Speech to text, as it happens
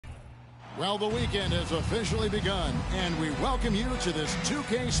Well, the weekend has officially begun, and we welcome you to this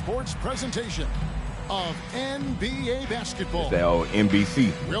 2K Sports presentation of NBA basketball. It's that old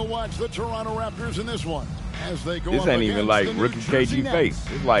NBC. We'll watch the Toronto Raptors in this one as they go. This ain't even like rookie KG face.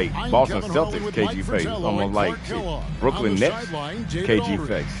 It's like Boston Celtics KG face. It's almost like Brooklyn Nets KG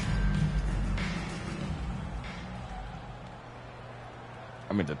face.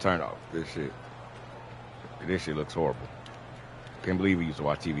 I meant to turn off this shit. This shit looks horrible. Can't believe we used to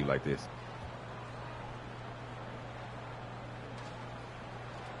watch TV like this.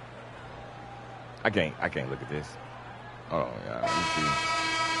 I can't look at this. Oh yeah, let me see.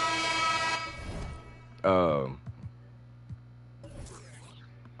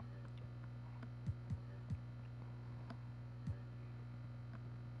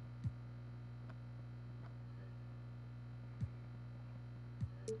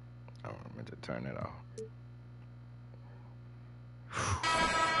 I meant to turn it off.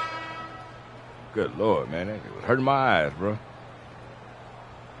 Good Lord, man, it was hurting my eyes, bro.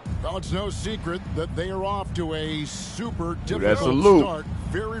 Well, it's no secret that they are off to a super difficult that's a loop. start.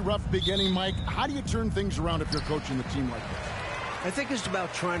 Very rough beginning, Mike. How do you turn things around if you're coaching a team like this? I think it's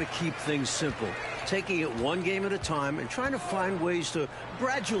about trying to keep things simple, taking it one game at a time and trying to find ways to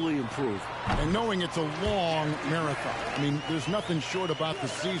gradually improve. And knowing it's a long marathon. I mean, there's nothing short about the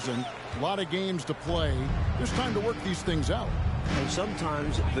season. A lot of games to play. There's time to work these things out. And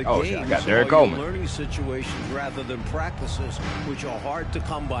sometimes the games games Derrick are Coleman. learning situations rather than practices, which are hard to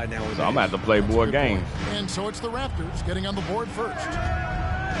come by nowadays. So I'm going to have to play more games. And so it's the Raptors getting on the board first.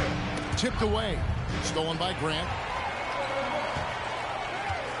 Tipped away. Stolen by Grant.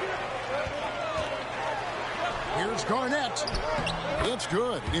 Here's Garnett. It's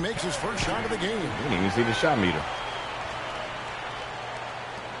good. He makes his first shot of the game. You didn't even see the shot meter.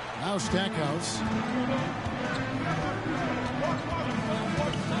 Now Stackhouse.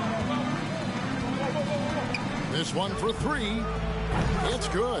 This one for three. It's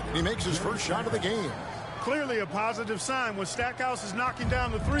good. He makes his first shot of the game. Clearly a positive sign. When Stackhouse is knocking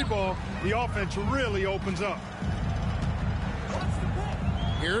down the three ball, the offense really opens up.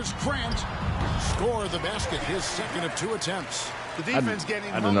 Here's Grant. Score the basket, his second of 2 attempts. The defense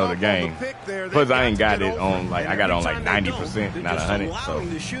getting I don't know the game. Plus, I ain't got it on like I got it on like 90%, not 100. So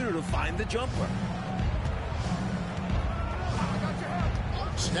allowing the shooter to find the jumper.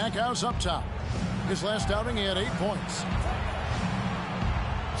 Stackhouse up top. His last outing, he had 8 points.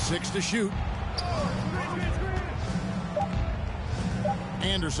 6 to shoot.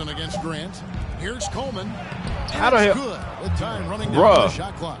 Anderson against Grant. Here's Coleman. How the hell? Good. With time running down the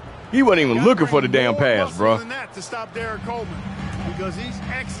shot clock. He wasn't even looking for the damn pass, bro. Than that to stop Derrick Coleman, because he's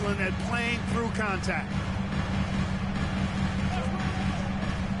excellent at playing through contact.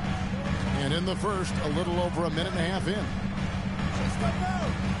 And in the first, a little over a minute and a half in.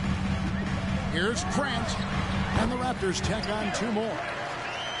 Here's Grant. And the Raptors tack on 2 more.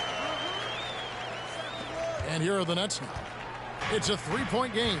 And here are the Nets now. It's a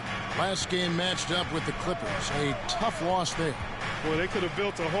 3-point game. Last game matched up with the Clippers. A tough loss there. Well, they could have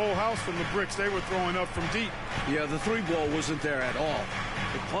built a whole house from the bricks they were throwing up from deep. Yeah, the three ball wasn't there at all.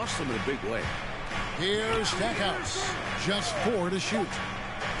 It cost them in a big way. Here's Stackhouse. Just 4 to shoot.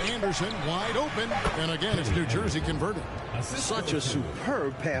 Anderson wide open. And again, it's New Jersey converted. Such a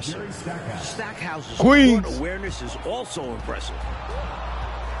superb passer. Stackhouse's Queens. court awareness is also impressive.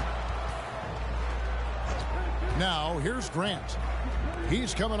 Now, here's Grant.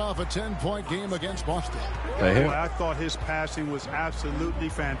 He's coming off a 10-point game against Boston. Well, I thought his passing was absolutely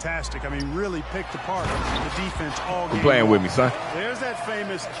fantastic. I mean, really picked apart the defense all game. You playing with me, son? There's that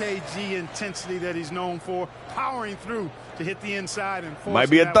famous KG intensity that he's known for, powering through to hit the inside and force. Might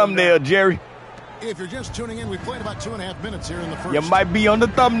be a thumbnail, Jerry. If you're just tuning in, we played about 2.5 minutes here in the first. You might be on the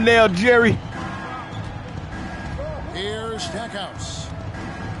thumbnail, Jerry. Here's Stackhouse.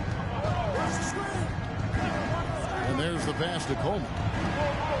 And there's the pass to Coleman.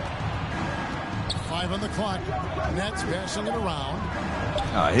 5 on the clock. Nets passing it around.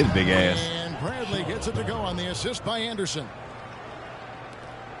 His big ass. And Bradley gets it to go on the assist by Anderson.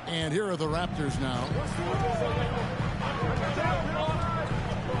 And here are the Raptors now.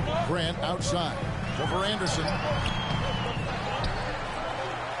 Grant outside. Over Anderson.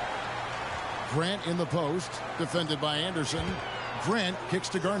 Grant in the post. Defended by Anderson. Grant kicks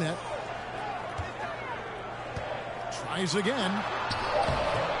to Garnett. Tries again.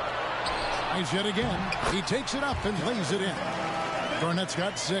 Tries yet again. He takes it up and lays it in. Garnett's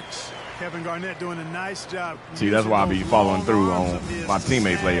got 6. Kevin Garnett doing a nice job. See, that's why I be following through on my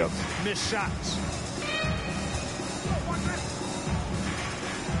teammates' layups. Missed shots.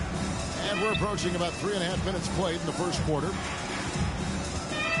 And we're approaching about 3.5 minutes played in the first quarter.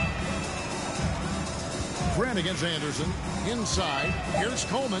 Grant against Anderson. Inside. Here's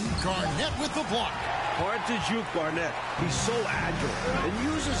Coleman. Garnett with the block. Hard to juke Garnett. He's so agile and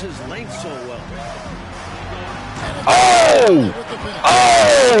uses his length so well. Oh!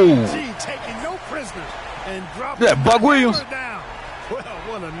 Oh! Gee, taking no prisoners and dropping that Buck Williams. Down. Well,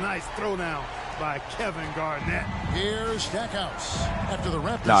 what a nice throwdown by Kevin Garnett. Here's Stackhouse. After the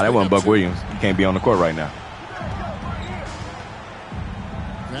Raptors. Nah, that wasn't Buck Williams. He can't be on the court right now.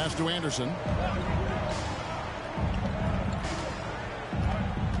 Pass to Anderson.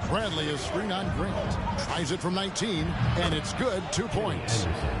 Bradley is screen on Grant. Tries it from 19, and it's good. 2 points.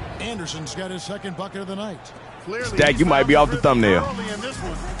 Anderson's got his second bucket of the night. Clearly, Stack, you might be off the thumbnail. In this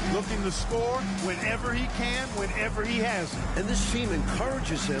one, looking to score whenever he can, whenever he has it. And this team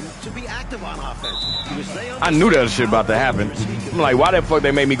encourages him to be active on offense. Because I knew that shit about to happen. I'm like, why the fuck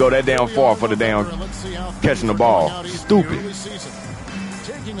they made me go that damn far for the damn catching the ball? Stupid.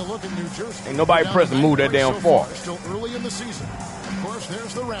 Taking a look at New Jersey. Ain't nobody pressing move that damn far. Still early in the season. Of course,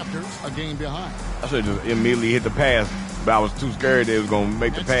 there's the Raptors, a game behind. I should just immediately hit the pass, but I was too scared they was gonna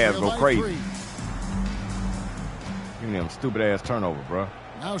make the pass go crazy. Give me them stupid ass turnover, bro.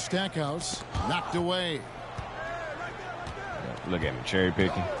 Now Stackhouse knocked away. Yeah, look at me, cherry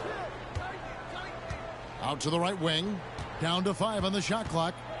picking. Out to the right wing. Down to 5 on the shot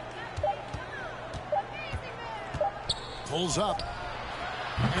clock. Pulls up.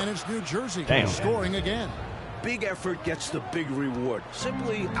 And it's New Jersey scoring again. Big effort gets the big reward.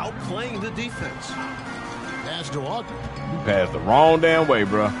 Simply outplaying the defense. Pass to Ogden. You passed the wrong damn way,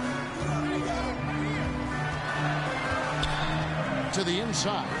 bro. To the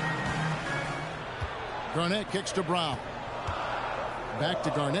inside. Garnett kicks to Brown. Back to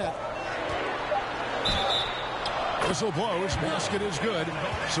Garnett. Whistle blows. Basket is good.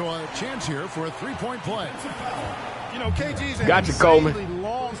 So a chance here for a three-point play. You know, KG's gotcha, Coleman.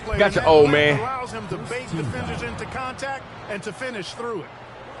 Gotcha, old man. Allows him to bait defenders into contact and to finish through it.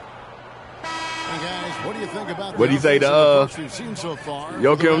 Hey guys, what do you think about what do you say to we've seen so far?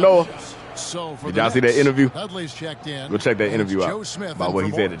 Joakim Noah? So did y'all see that interview? Dudley's checked in. Go check that interview Joe out Smith about what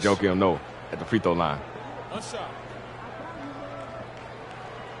he said to Joakim Noah at the free throw line.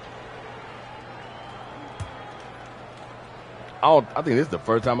 I think this is the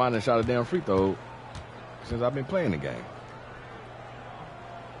first time I done shot a damn free throw since I've been playing the game.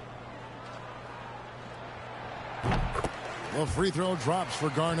 Well, free throw drops for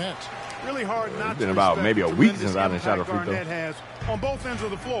Garnett. Really hard not it's been to about maybe a week since I done shot a free throw. Garnett has on both ends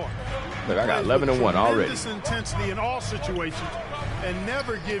of the floor. Look, I got 11 and 1 already. This intensity in all situations and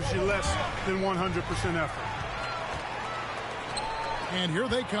never gives you less than 100% effort. And here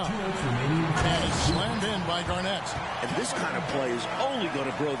they come. And it's slammed in by Garnett. And this kind of play is only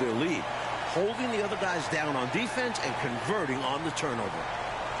going to grow their lead. Holding the other guys down on defense and converting on the turnover.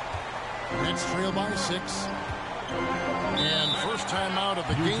 Nets trail by 6. And first time out of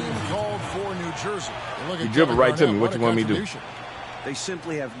the game called for New Jersey. You dribble right to me. What you want me to do? They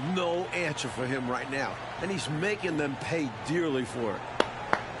simply have no answer for him right now. And he's making them pay dearly for it.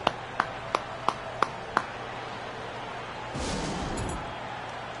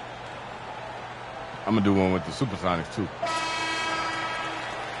 I'm going to do one with the Supersonics, too.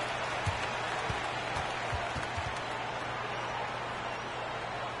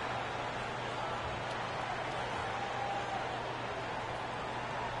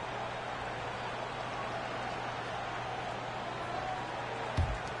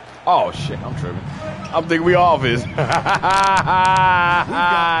 Oh, shit, I'm tripping. I'm thinking we off his. We've got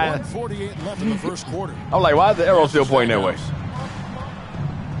 1:48 left in the first quarter. I'm like, why is the arrow still pointing that way?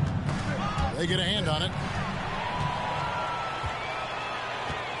 They get a hand on it.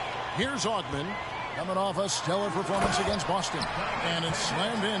 Here's Ogden coming off a stellar performance against Boston. And it's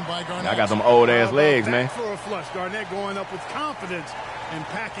slammed in by Garnett. I got some old-ass legs, man. For a flush. Garnett going up with confidence and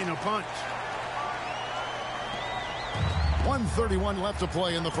packing a punch. 1:31 left to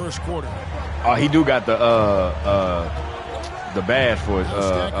play in the first quarter. Oh, he do got the badge for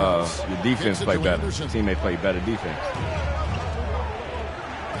your defense play better. Your teammates play better defense.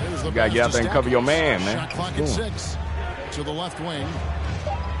 You got to get out there and cover your man, man. Shot clock at 6. To the left wing.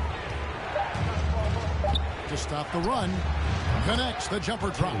 To stop the run. Connects. The jumper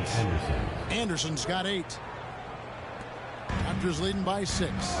drops. Anderson's got 8. Raptors leading by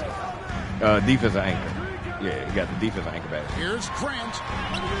 6. Defensive anchor. Yeah, you got the defensive anchor back. Here's Grant.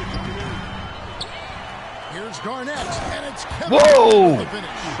 Here's Garnett. And it's Kevin. Whoa!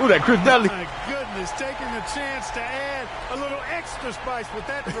 Who's that, Chris Dudley? My goodness. is taking the chance to add a little extra spice with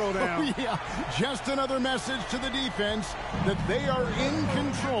that throwdown. Yeah, just another message to the defense that they are in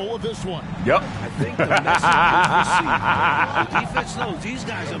control of this one. Yep. I think the message is received. The defense knows these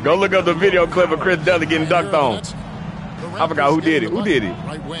guys are. Go look up the video clip of Chris Dudley getting dunked on. I forgot who did it. Who did it?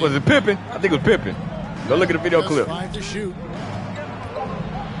 Was it Pippen? I think it was Pippen. Go look at the video clip. 5 to shoot.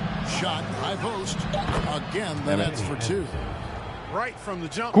 Shot, high post. Again, the nets for 2. Right from the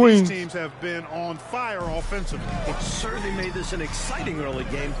jump, Queens. these teams have been on fire offensively. It certainly made this an exciting early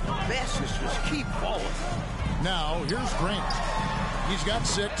game. Baskets just keep falling. Now, here's Grant. He's got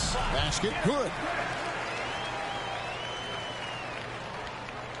 6. Basket, good.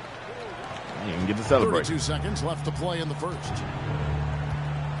 You can get to celebrate. 32 seconds left to play in the first.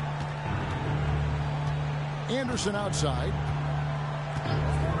 Anderson outside.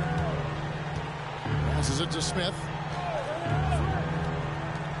 Passes it to Smith.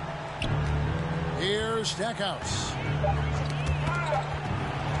 Here's Stackhouse.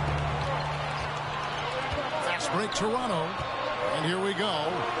 Fast break Toronto. And here we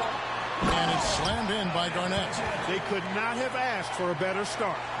go. And it's slammed in by Garnett. They could not have asked for a better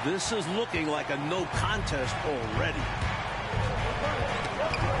start. This is looking like a no contest already.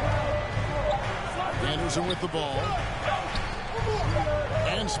 Anderson with the ball.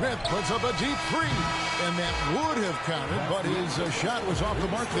 And Smith puts up a deep 3. And that would have counted, but his shot was off the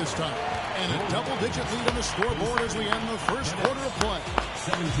mark this time. And a double-digit lead on the scoreboard as we end the first quarter of play.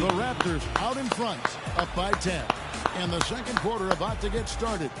 The Raptors out in front, up by 10. And the second quarter about to get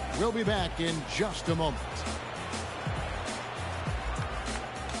started. We'll be back in just a moment.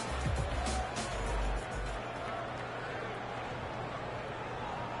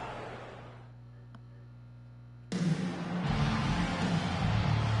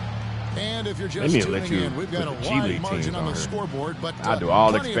 And if you're just tuning in, we've got a wide margin on the scoreboard, but I do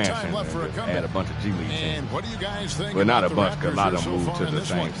all plenty of expansion. time left for a comeback. Add a bunch of G League teams. And what do you guys think? Well, not a about bunch, the because a lot of Raptors them moved so to far in the this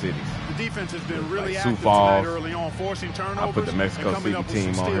same one? cities. The defense has been really Like active Sioux Falls. tonight early on, forcing turnovers. I put the Mexico and coming City up with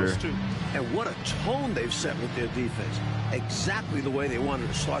some team on steals, here. too. And what a tone they've set with their defense. Exactly the way they wanted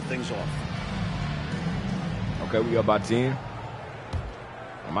to start things off. Okay, we up by 10.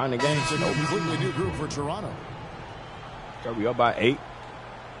 Am I in the game? It's a completely new group for Toronto. Okay, we up by 8.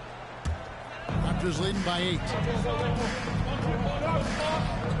 Raptors leading by 8.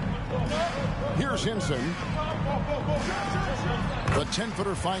 Here's Hinson. The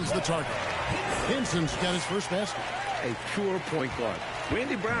 10-footer finds the target. Hinson's got his first basket. A pure point guard.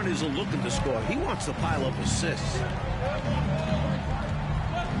 Randy Brown isn't looking to score. He wants to pile up assists.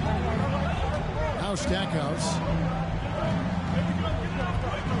 Now Stackhouse.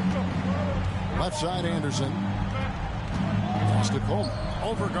 Left side Anderson. Pass to Coleman.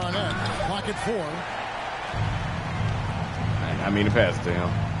 Over Garnett. Clock at 4. I mean to pass to him.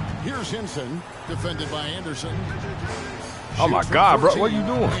 Here's Hinson. Defended by Anderson. Oh my Shoots God, from bro. What are you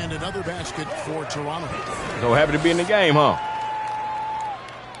 14, doing? And another basket for Toronto. So happy to be in the game, huh?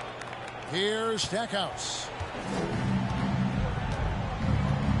 Here's Stackhouse.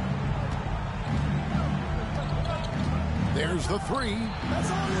 There's the 3.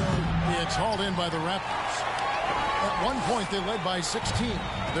 It's hauled in by the Raptors. At one point, they led by 16.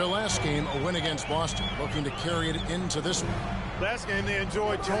 Their last game, a win against Boston, looking to carry it into this one. Last game, they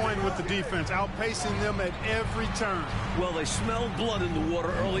enjoyed toying with the defense, outpacing them at every turn. Well, they smelled blood in the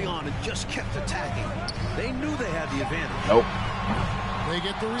water early on and just kept attacking. They knew they had the advantage. Nope. They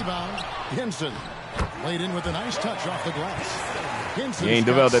get the rebound. Hinson laid in with a nice touch off the glass. Hinson's He ain't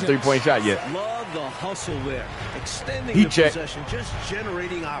got developed that 6. three-point shot yet. Love the hustle there. Extending Heat the check. possession, just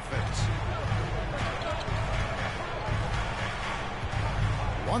generating offense.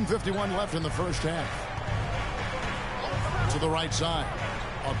 1:51 left in the first half. To the right side.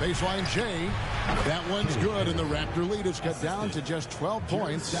 A baseline J. That one's good, and the Raptor lead is cut down to just 12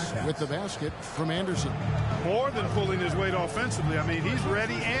 points with the basket from Anderson. More than pulling his weight offensively. I mean, he's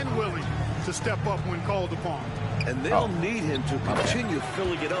ready and willing to step up when called upon. And they'll need him to continue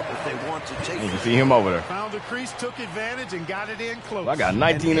filling it up if they want to take You can it. see him over there. Found a crease, took advantage, and got it in close. I got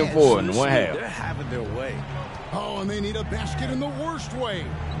 19 and 4 in one half. They're having their way. Oh, and they need a basket in the worst way.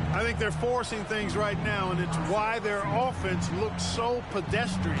 I think they're forcing things right now, and it's why their offense looks so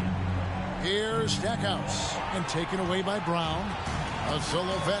pedestrian. Here's Stackhouse, and taken away by Brown. A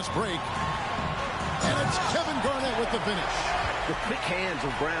solo fast break. And it's Kevin Garnett with the finish. The quick hands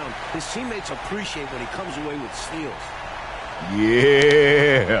of Brown, his teammates appreciate when he comes away with steals.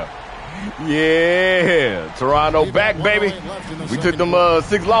 Yeah. Yeah. Toronto back, baby. We took them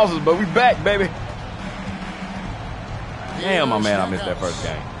 6 losses, but we back, baby. Damn, my man, I missed that first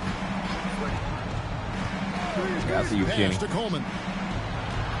game. Yeah, I see you, Kenny. Pass to Coleman.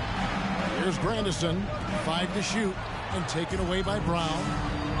 Here's Grandison, 5 to shoot, and taken away by Brown.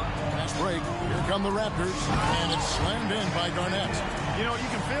 Fast break. Here come the Raptors, and it's slammed in by Garnett. You know, you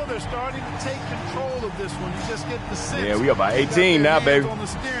can feel they're starting to take control of this one. You just get the sense. Yeah, we up by 18 now, baby.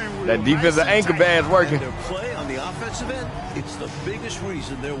 That defensive anchor bad's working. And their play on the offensive end, it's the biggest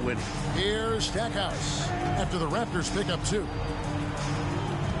reason they're winning. Here's Stackhouse after the Raptors pick up 2.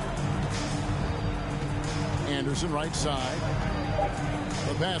 Anderson right side.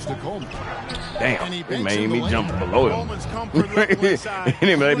 The pass to Coleman. Damn, it made me jump below him. It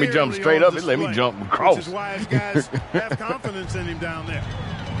didn't let me jump straight up. It let me jump across. Which is why his guys have confidence in him down there.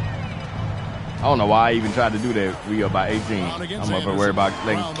 I don't know why I even tried to do that. We up by 18. I'm up and worried about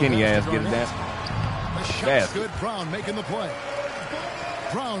letting Kenny ass get it down. The shot's good. Brown making the play.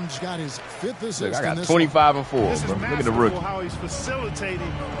 Brown's got his 5th assist. Look, I got 25 and 4. This is Bro. Look at the rookie. how he's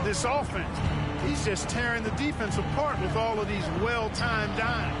facilitating this offense. He's just tearing the defense apart with all of these well-timed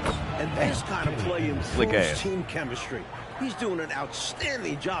dimes. And this kind of play improves team chemistry. He's doing an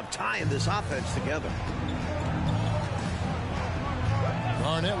outstanding job tying this offense together.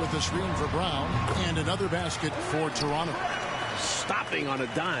 Garnett with the screen for Brown, and another basket for Toronto. Stopping on a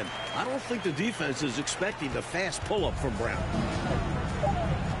dime. I don't think the defense is expecting the fast pull-up from Brown.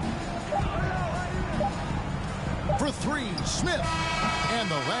 For 3, Smith. And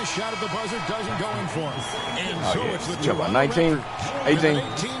the last shot at the buzzer doesn't go in for him. And so it's the Toronto 19, 18.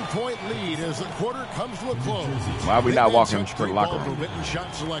 18-point lead as the quarter comes to a close. Why are we not walking to the locker room? Witten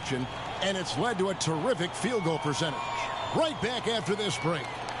shot selection, and it's led to a terrific field goal percentage. Right back after this break.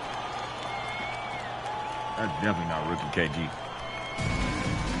 That's definitely not rookie KG.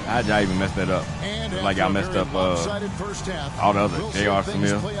 I even messed that up. And like I messed up all the other J.R.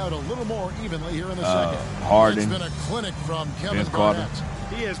 Smith, play out a little more evenly here in the second. Harden. It's been a clinic from Kevin Garnett.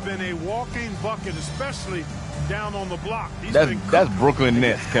 He has been a walking bucket, especially down on the block. That's Brooklyn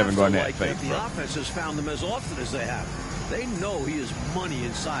Nets Kevin Garnett face. The offense has found them as often as they have. They know he is money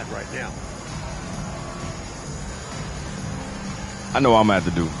inside right now. I know what I'm going to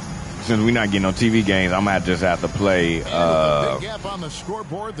have to do. Since we're not getting on TV games, I'm going to just have to play big gap on the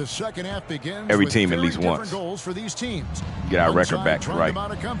scoreboard. The second half begins every team at least once. Goals for these teams. Get our record back right.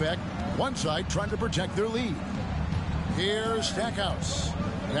 To comeback. One side trying to protect their lead. Here's Stackhouse.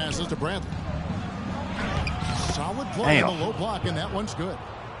 Passes to Bradley. Solid play on the low block, and that one's good.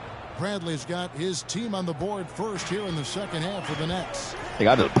 Bradley's got his team on the board first here in the second half for the Nets. I think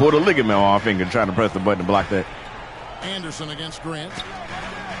I just pulled a ligament on my finger trying to press the button to block that. Anderson against Grant.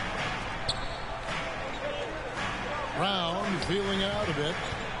 Brown feeling out a bit.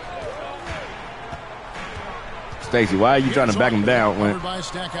 Stacy, why are you trying to back him down when? By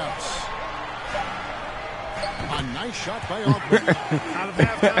Stackhouse. A nice shot by Aubrey. Out of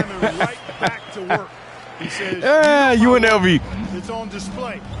halftime and right back to work. He says, UNLV. It's on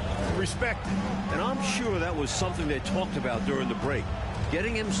display. Respect it. And I'm sure that was something they talked about during the break.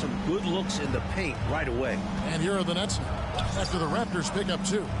 Getting him some good looks in the paint right away. And here are the Nets after the Raptors pick up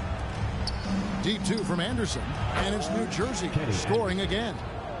 2. Deep 2 from Anderson. And it's New Jersey scoring again.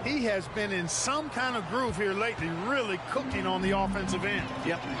 He has been in some kind of groove here lately, really cooking on the offensive end.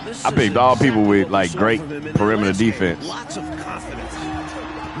 Yep. I picked all people with like great perimeter defense. Lots of confidence.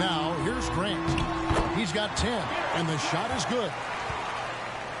 Now here's Grant. He's got 10, and the shot is good.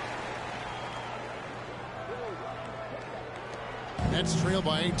 Nets trail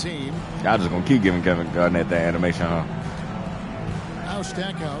by 18. Y'all just gonna keep giving Kevin Garnett that animation, huh? Now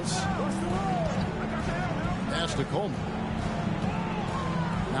Stackhouse. Pass to Coleman.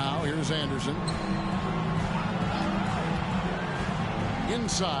 Now here's Anderson.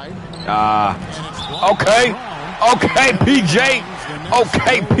 Inside. Okay. Okay, PJ.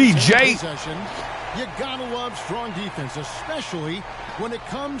 Okay, PJ. You gotta love strong defense, especially when it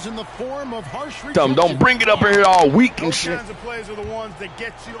comes in the form of harsh rejection. Tell them don't bring it up in here all week and Those shit. kinds of plays are the ones that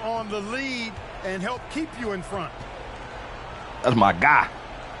get you on the lead and help keep you in front. That's my guy.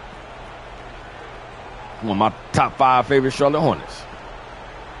 One of my top 5 favorite Charlotte Hornets.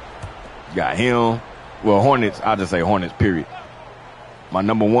 Got him. Well, Hornets, I'll just say Hornets, period. My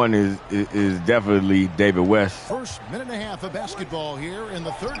number 1 is definitely David West. First minute and a half of basketball here in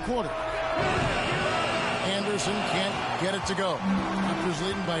the third quarter. Anderson can't get it to go. Raptors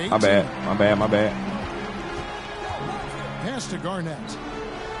leading by 18. My bad. Pass to Garnett.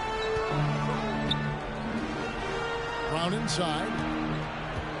 Brown inside.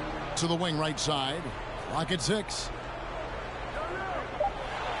 To the wing right side. Clock at 6.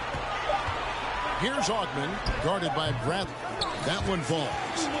 Here's Augman, guarded by Bradley. That one falls.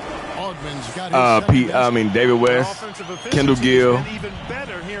 Augman's got his David West, Kendall Gill, even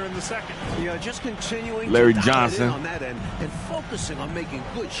better here in the second. Yeah, just continuing Larry to dial it in Johnson. on that end and focusing on making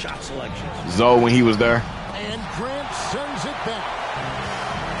good shot selections. Zoe when he was there. And Grant sends it back.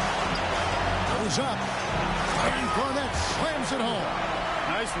 Goes up. And Garnett slams it home.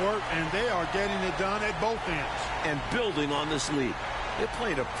 Nice work, and they are getting it done at both ends. And building on this lead. They're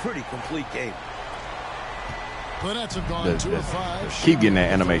playing a pretty complete game. The Nets have gone 2 of 5. Keep getting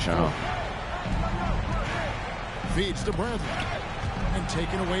that animation, huh? Feeds to Bradley. And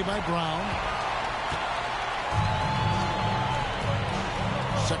taken away by Brown.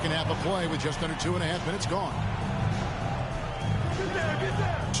 Second half of play with just under 2.5 minutes gone.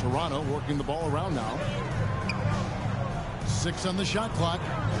 Toronto working the ball around now. 6 on the shot clock.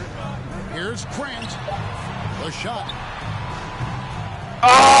 Here's Grant. The shot.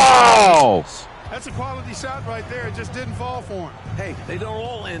 Oh! That's a quality shot right there. It just didn't fall for him. Hey, they don't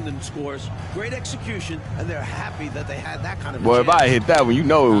all end in scores. Great execution, and they're happy that they had that kind of a Boy, if chance. I hit that one, you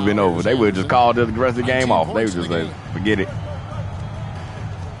know it would have been over. They would have just called the rest of the game off. They would just say, forget it.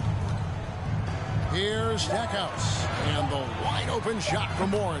 Here's Stackhouse. And the wide open shot for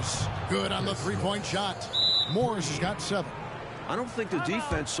Morris. Good on the three-point shot. Morris has got 7. I don't think the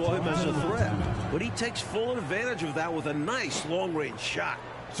defense saw him as a threat, but he takes full advantage of that with a nice long-range shot.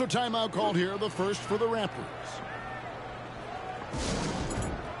 So timeout called here, the first for the Raptors.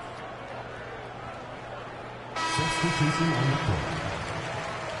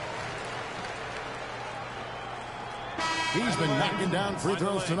 He's been knocking down free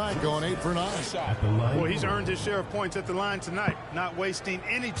throws tonight, going 8 for 9. Well, he's earned his share of points at the line tonight, not wasting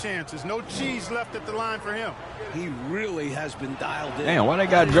any chances. No cheese left at the line for him. He really has been dialed in. Damn, why they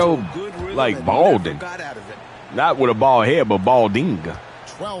got Joe like balding? Got out of it. Not with a bald head, but balding.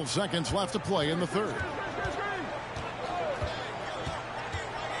 12 seconds left to play in the third.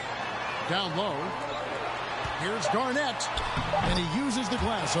 Down low. Here's Garnett. And he uses the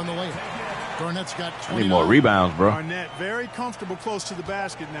glass on the layup. Garnett's got 20. Need more rebounds, bro. Garnett very comfortable close to the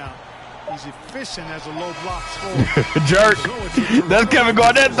basket now. He's efficient as a low block scorer. Jerk. That's Kevin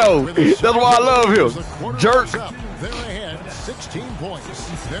Garnett, though. That's why I love him. Jerk. They're ahead 16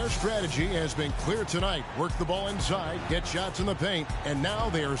 points. Their strategy has been clear tonight. Work the ball inside, get shots in the paint, and now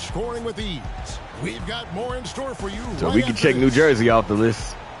they are scoring with ease. We've got more in store for you. So we can check New Jersey off the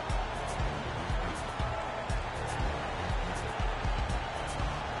list.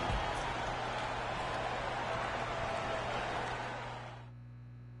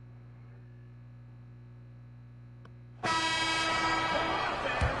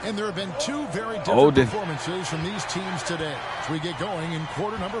 And there have been 2 very different performances from these teams today as we get going in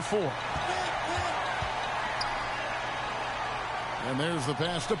quarter number 4. And there's the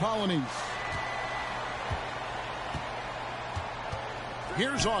pass to Polonese.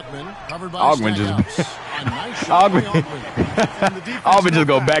 Here's Augman, covered by Augman Stackhouse. A nice shot by Augman. Augman just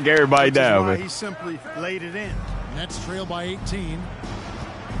go back everybody down, man. He simply laid it in. Nets trail by 18.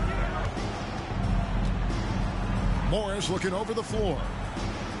 Morris looking over the floor.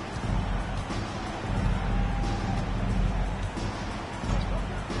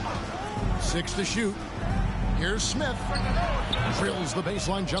 Six to shoot. Here's Smith. Drills the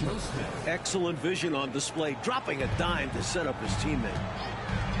baseline jumper. Excellent vision on display, dropping a dime to set up his teammate.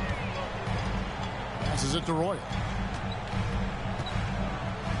 Passes it to Roy.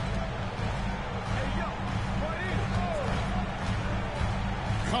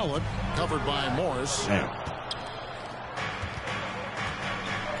 Collett covered by Morris. Damn.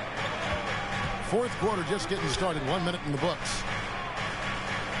 Fourth quarter just getting started. 1 minute in the books.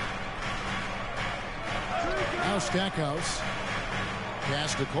 Now Stackhouse.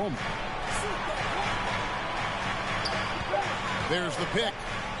 Pass to Coleman. There's the pick.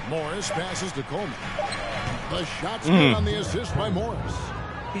 Morris passes to Coleman. The shot's good on the assist by Morris.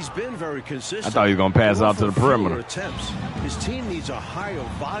 He's been very consistent. I thought he was going to pass out to the perimeter. Attempts. His team needs a higher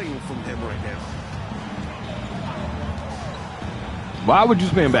volume from him right now. Why would you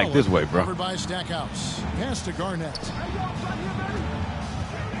spin back this way, bro? Covered by Stackhouse. Pass to Garnett.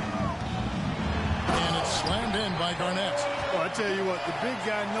 And it's slammed in by Garnett. Oh, I tell you what, the big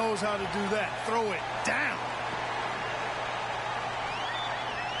guy knows how to do that. Throw it down.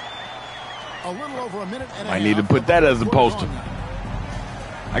 A little over a minute and a I half. need to put that as a poster.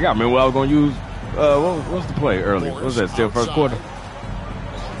 I got to remember what I was going to use. What's the play earlier? What was that? Still first quarter?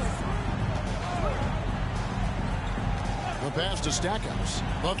 The pass to Stackhouse.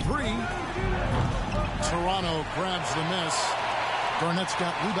 The three. Toronto grabs the miss. Garnett's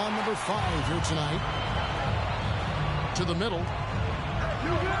got rebound number 5 here tonight. To the middle.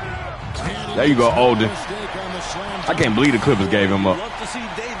 And There you go, Olden. I can't believe the Clippers gave him up. Love to see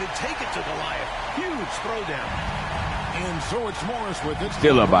David take it to Goliath. Huge throwdown. And so it's Morris with it.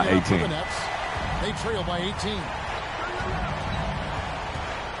 Still up by 18. They trail by 18.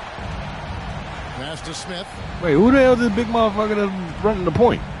 Pass to Smith. Wait, who the hell is this big motherfucker that's running the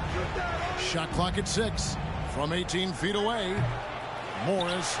point? Shot clock at 6. From 18 feet away.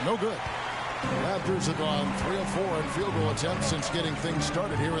 Morris, no good. Raptors have gone 3 of 4 in field goal attempts since getting things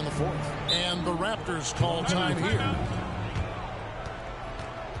started here in the fourth. And the Raptors call time here.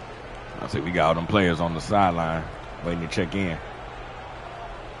 I say we got all them players on the sideline waiting to check in.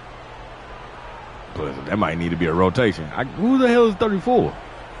 But that might need to be a rotation. Who the hell is 34?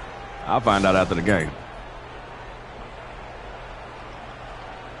 I'll find out after the game.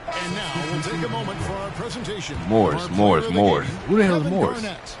 And now we'll take a moment for our presentation. Morris. Who the hell is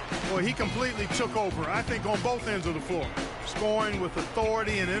Morris? Well, he completely took over, I think, on both ends of the floor. Scoring with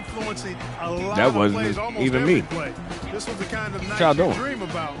authority and influencing a lot of plays, almost even every me. play. This was the kind of night y'all you doing? dream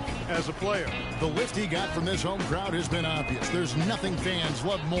about as a player. The lift he got from this home crowd has been obvious. There's nothing fans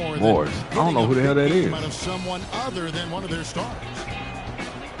love more than Morris. I don't know who the hell that getting a big is. game out of someone other than one of their stars.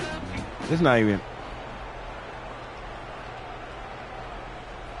 It's not even.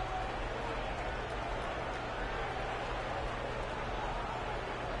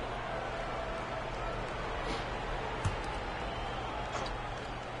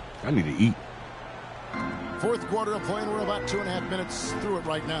 I need to eat. Fourth quarter of play, and we're about 2.5 minutes through it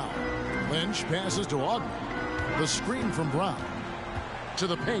right now. Lynch passes to Ogden. The screen from Brown. To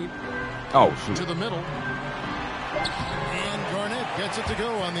the paint. Oh, shoot. To the middle. And Garnett gets it to go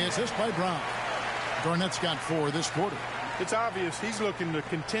on the assist by Brown. Garnett's got 4 this quarter. It's obvious he's looking to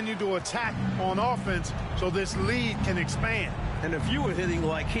continue to attack on offense so this lead can expand. And if you were hitting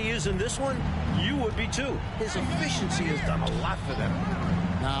like he is in this one, you would be too. His efficiency has done a lot for them.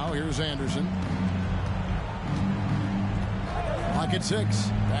 Now here's Anderson. Clock at 6.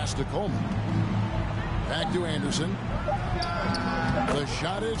 Pass to Coleman. Back to Anderson. The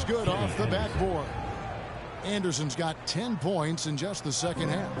shot is good off the backboard. Anderson's got 10 points in just the second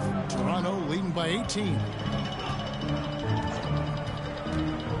half. Toronto leading by 18.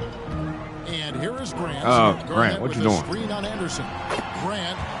 And here is Grant. Grant, what you doing? Screen on Anderson.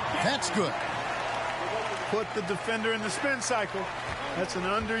 Grant, that's good. Put the defender in the spin cycle. That's an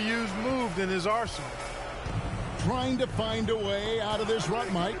underused move in his arsenal. Trying to find a way out of this rut,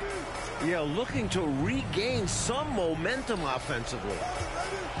 Mike. Yeah, looking to regain some momentum offensively.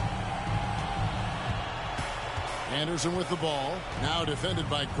 Anderson with the ball. Now defended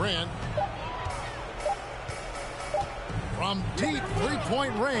by Grant. From deep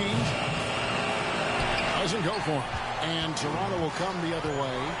three-point range. Doesn't go for him. And Toronto will come the other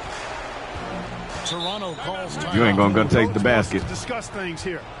way. Toronto calls time. You ain't gonna take the basket. Discuss things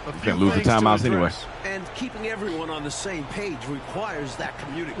here. Can't lose the timeouts anyway. And keeping everyone on the same page requires that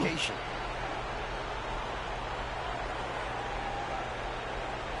communication.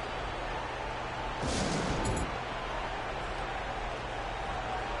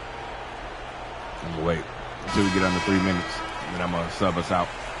 I'm gonna wait until we get under 3 minutes, and then I'm gonna sub us out.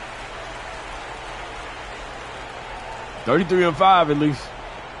 33-5 at least.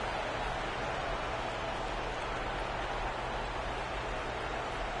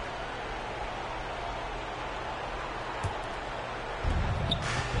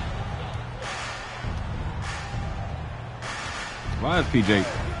 Why is PJ?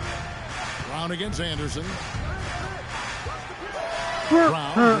 Brown against Anderson.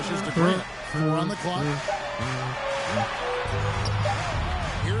 Brown pushes to Grant. 4 on the clock.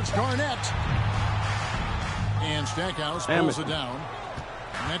 Here's Garnett. And Stackhouse pulls it down.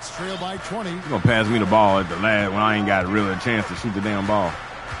 Nets trail by 20. You're gonna pass me the ball at the last when I ain't got really a chance to shoot the damn ball.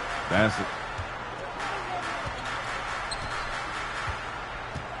 That's it.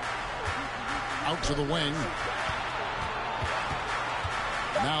 Out to the wing.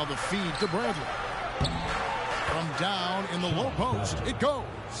 Now the feed to Bradley. From down in the low post, it goes.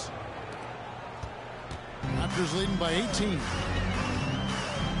 Raptors leading by 18.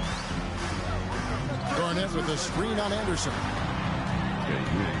 Garnett with a screen on Anderson.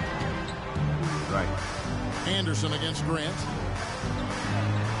 Right. Anderson against Grant.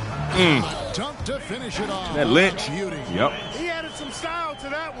 Dunk to finish it off. That Lynch. Beauty. Yep. He added some style to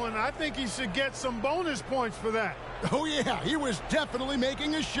that one. I think he should get some bonus points for that. Oh, yeah. He was definitely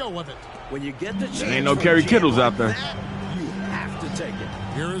making a show of it. When you get the chance, Ain't no Kerry Kittles out there. You have to take it.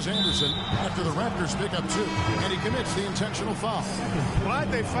 Here is Anderson after the Raptors pick up 2. And he commits the intentional foul. Why'd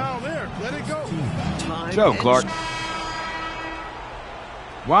they foul there? Let it go. Time Joe and Clark.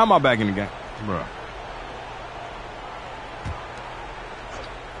 Why am I back in the game? Bro.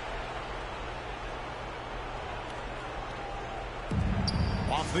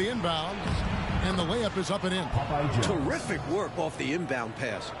 Off the inbound, and the layup is up and in. Terrific work off the inbound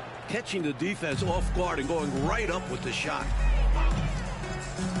pass. Catching the defense off guard and going right up with the shot.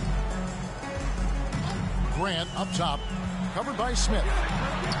 Grant up top, covered by Smith.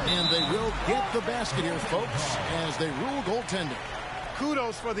 And they will get the basket here, folks, as they rule goaltending.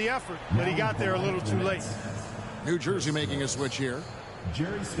 Kudos for the effort, but he got there a little too late. New Jersey making a switch here.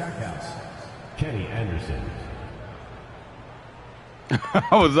 Jerry Stackhouse, Kenny Anderson.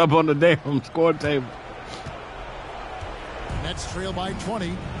 I was up on the damn score table. Nets trail by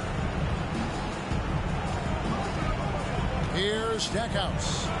 20. Here's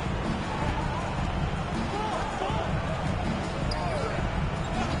Stackhouse.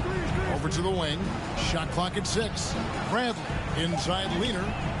 Over to the wing. Shot clock at 6. Bradley inside leaner.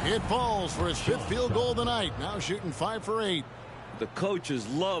 It falls for his 5th field goal of the night. Now shooting 5 for 8. The coaches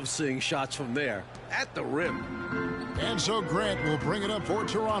love seeing shots from there at the rim. And so Grant will bring it up for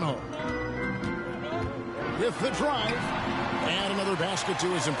Toronto. With the drive. And another basket to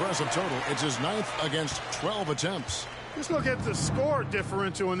his impressive total. It's his 9th against 12 attempts. Just look at the score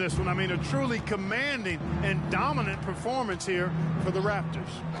differential in this one. I mean, a truly commanding and dominant performance here for the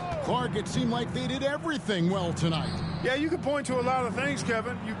Raptors. Clark, it seemed like they did everything well tonight. Yeah, you could point to a lot of things,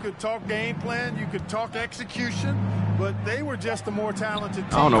 Kevin. You could talk game plan, you could talk execution, but they were just the more talented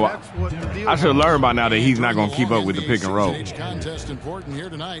team. I don't know. That's what the deal I should was. learn by now that he's not going to keep up with the pick and roll. Each contest important here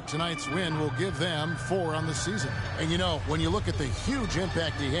tonight. Tonight's win will give them 4 on the season. And you know, when you look at the huge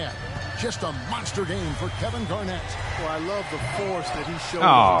impact he had, just a monster game for Kevin Garnett. Well, I love the force that he showed.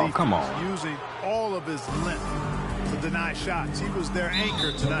 Oh, his defense, come on. using all of his length to deny shots. He was their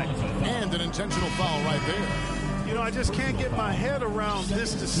anchor tonight. And an intentional foul right there. You know, I just can't get my head around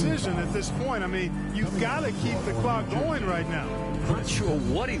this decision at this point. I mean, you've got to keep the clock going right now. Not sure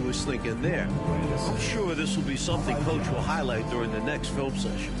what he was thinking there. I'm sure this will be something coach will highlight during the next film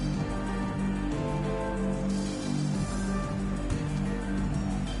session.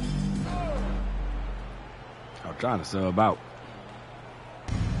 I'm trying to sub out.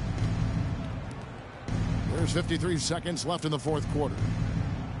 There's 53 seconds left in the 4th quarter.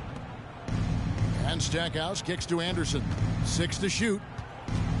 And Stackhouse kicks to Anderson. 6 to shoot.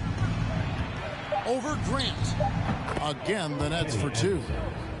 Over Grant. Again, the Nets for 2.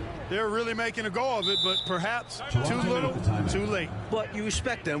 They're really making a go of it, but perhaps too little, too late. But you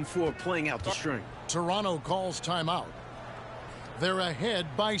respect them for playing out the string. Toronto calls timeout. They're ahead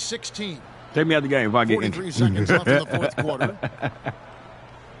by 16. Take me out the game if I get 43 injured. seconds left in the 4th quarter.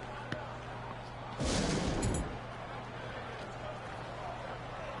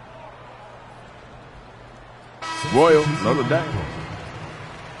 Royal, Notre Dame.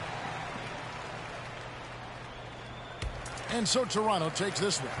 And so Toronto takes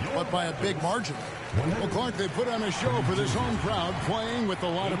this one, but by a big margin. Well, Clark, they put on a show for this home crowd, playing with a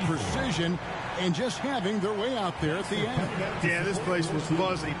lot of precision and just having their way out there at the end. Yeah, this place was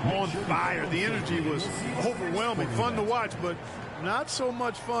buzzing, on fire. The energy was overwhelming, fun to watch, but not so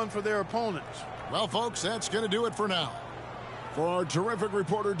much fun for their opponents. Well, folks, that's going to do it for now. For our terrific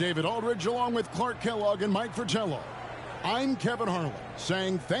reporter, David Aldridge, along with Clark Kellogg and Mike Fratello, I'm Kevin Harlan,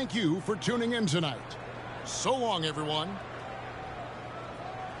 saying thank you for tuning in tonight. So long, everyone.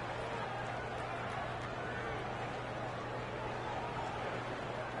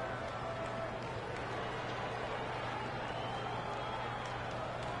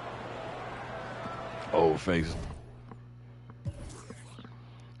 Old face.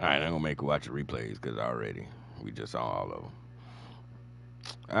 All right, I'm going to make you watch the replays because already we just saw all of them.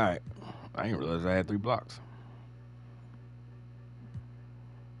 All right. I didn't realize I had 3 blocks.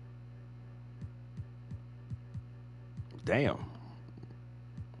 Damn.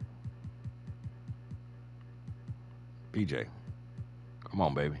 PJ. Come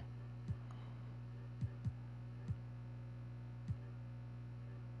on, baby.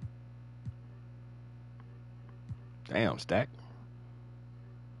 Damn, Stack.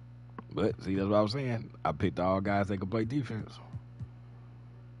 But, see, that's what I was saying. I picked all guys that could play defense.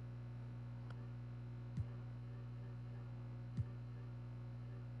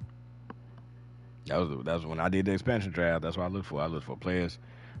 That was when I did the expansion draft. That's what I looked for. I looked for players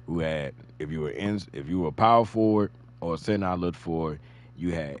who had, if you were a power forward or a center, I looked for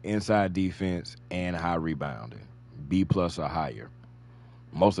you had inside defense and high rebounding, B+ or higher.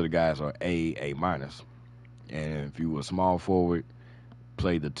 Most of the guys are A-. And if you were a small forward,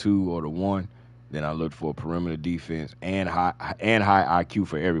 play the 2 or the 1, then I looked for perimeter defense and high IQ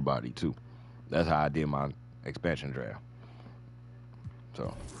for everybody too. That's how I did my expansion draft.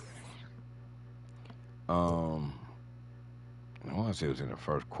 So, I want to say it was in the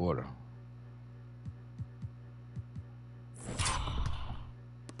 1st quarter.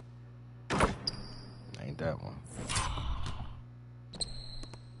 that one.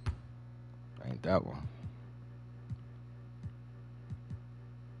 Ain't that one.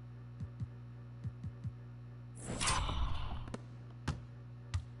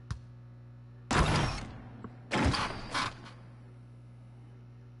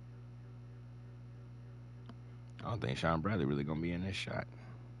 I don't think Sean Bradley really gonna be in this shot.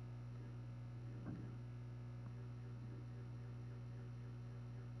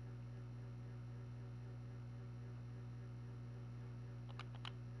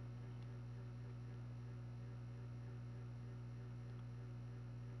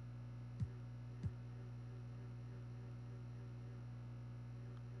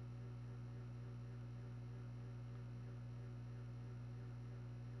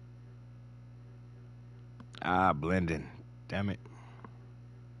 Blending. Damn it.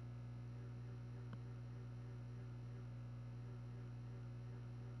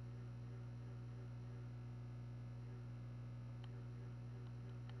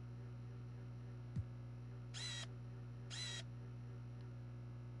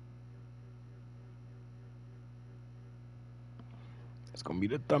 It's gonna be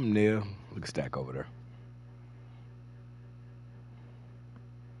the thumbnail. Look at Stack over there.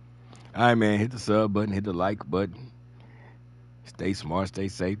 All right, man. Hit the sub button. Hit the like button. Stay smart. Stay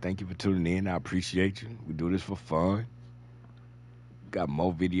safe. Thank you for tuning in. I appreciate you. We do this for fun. Got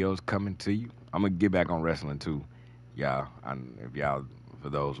more videos coming to you. I'm gonna get back on wrestling too, y'all. If y'all, for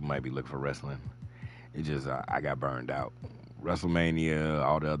those who might be looking for wrestling, it just I got burned out. WrestleMania,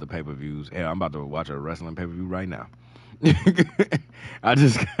 all the other pay-per-views. Hell, I'm about to watch a wrestling pay-per-view right now. I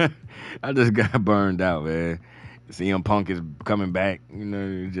just got burned out, man. CM Punk is coming back. You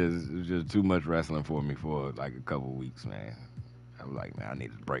know, it's just too much wrestling for me for like a couple weeks, man. I was like, man, I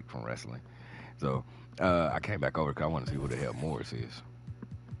need a break from wrestling. So I came back over because I want to see who the hell Morris is.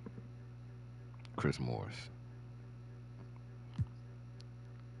 Chris Morris.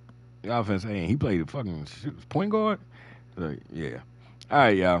 Y'all finna say he played the fucking point guard? So, yeah. All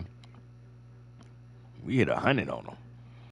right, y'all. We hit 100 on him.